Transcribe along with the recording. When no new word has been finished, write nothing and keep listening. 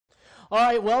All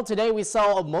right, well, today we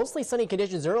saw mostly sunny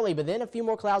conditions early, but then a few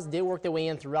more clouds did work their way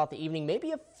in throughout the evening.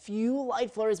 Maybe a few light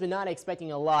flurries, but not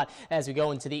expecting a lot as we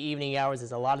go into the evening hours,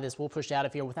 as a lot of this will push out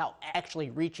of here without actually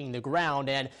reaching the ground.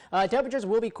 And temperatures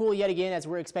will be cool yet again, as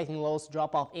we're expecting lows to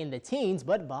drop off in the teens,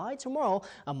 but by tomorrow,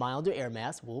 a milder air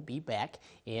mass will be back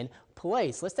in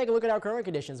place. Let's take a look at our current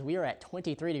conditions. We are at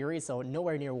 23 degrees, so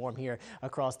nowhere near warm here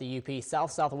across the UP.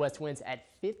 South-southwest winds at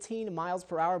 15 miles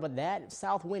per hour, but that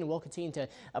south wind will continue to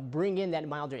bring in that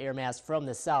milder air mass from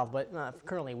the south. But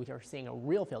currently we are seeing a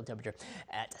real field temperature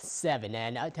at 7.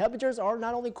 And temperatures are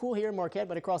not only cool here in Marquette,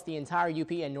 but across the entire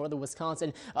UP and northern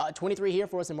Wisconsin. 23 here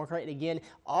for us in Marquette. Again,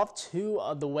 off to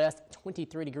the west,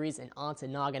 23 degrees in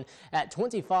Ontonagon. At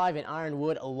 25 in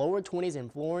Ironwood, lower 20s in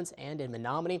Florence and in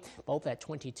Menominee, both at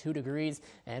 22 degrees.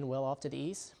 And well off to the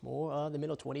east, more the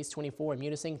middle 20s, 24 in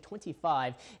Munising,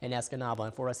 25 in Escanaba.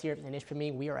 And for us here in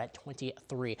Ishpeming, we are at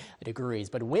 23 degrees.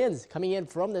 But winds coming in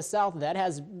from the south, that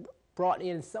has brought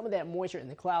in some of that moisture in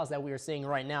the clouds that we are seeing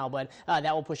right now, but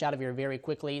that will push out of here very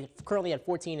quickly. Currently at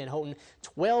 14 in Houghton,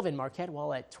 12 in Marquette,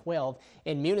 while at 12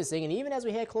 in Munising. And even as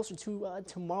we head closer to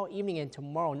tomorrow evening and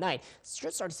tomorrow night,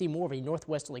 should start to see more of a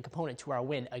northwesterly component to our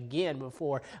wind again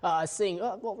before seeing,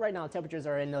 well, right now temperatures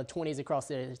are in the 20s across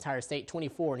the entire state,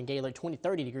 24 in Gaylord,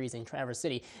 30 degrees in Traverse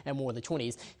City, and more of the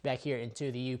 20s back here into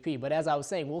the UP. But as I was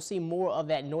saying, we'll see more of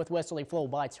that northwesterly flow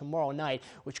by tomorrow night,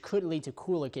 which could lead to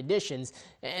cooler conditions.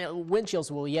 And wind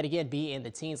chills will yet again be in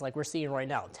the teens like we're seeing right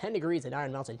now. 10 degrees in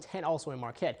Iron Mountain, 10 also in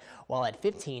Marquette, while at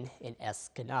 15 in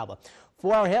Escanaba.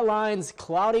 For our headlines,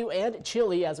 cloudy and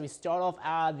chilly as we start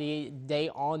off the day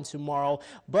on tomorrow.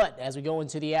 But as we go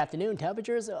into the afternoon,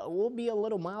 temperatures will be a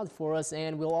little mild for us,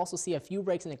 and we'll also see a few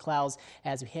breaks in the clouds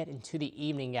as we head into the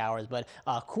evening hours. But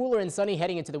cooler and sunny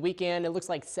heading into the weekend. It looks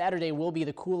like Saturday will be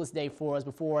the coolest day for us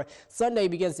before Sunday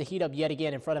begins to heat up yet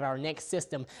again in front of our next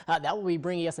system. That will be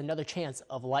bringing us another chance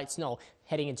of light snow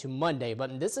heading into Monday.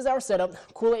 But this is our setup.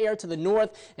 Cooler air to the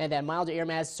north and that milder air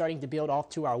mass starting to build off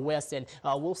to our west. And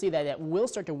we'll see that will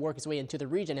start to work its way into the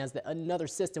region as another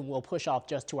system will push off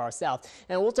just to our south.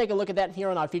 And we'll take a look at that here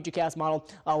on our Futurecast model.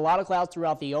 A lot of clouds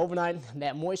throughout the overnight.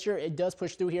 That moisture, it does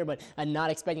push through here, but I'm not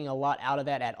expecting a lot out of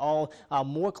that at all.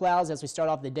 More clouds as we start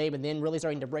off the day, but then really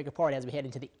starting to break apart as we head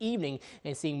into the evening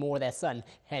and seeing more of that sun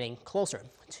heading closer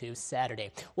to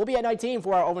Saturday. We'll be at 19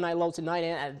 for our overnight low tonight,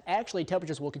 and actually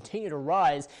temperatures will continue to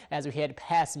rise as we head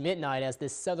past midnight as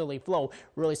this southerly flow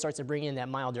really starts to bring in that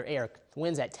milder air.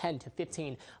 Winds at 10 to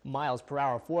 15 miles per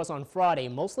hour. For us on Friday,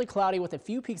 mostly cloudy with a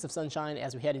few peaks of sunshine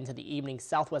as we head into the evening.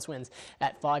 Southwest winds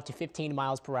at 5 to 15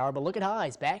 miles per hour. But look at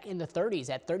highs back in the 30s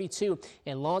at 32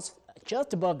 in Lawrence,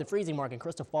 just above the freezing mark in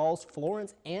Crystal Falls,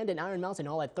 Florence, and in Iron Mountain,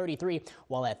 all at 33,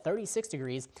 while at 36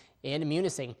 degrees in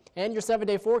Munising. And your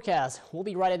 7-day forecast will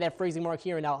be right at that freezing mark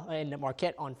here in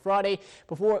Marquette on Friday,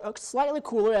 before slightly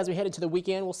cooler as we head into the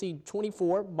weekend. We'll see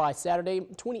 24 by Saturday,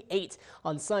 28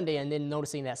 on Sunday, and then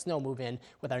noticing that snow move in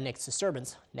with our next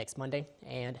disturbance next Monday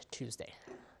and Tuesday.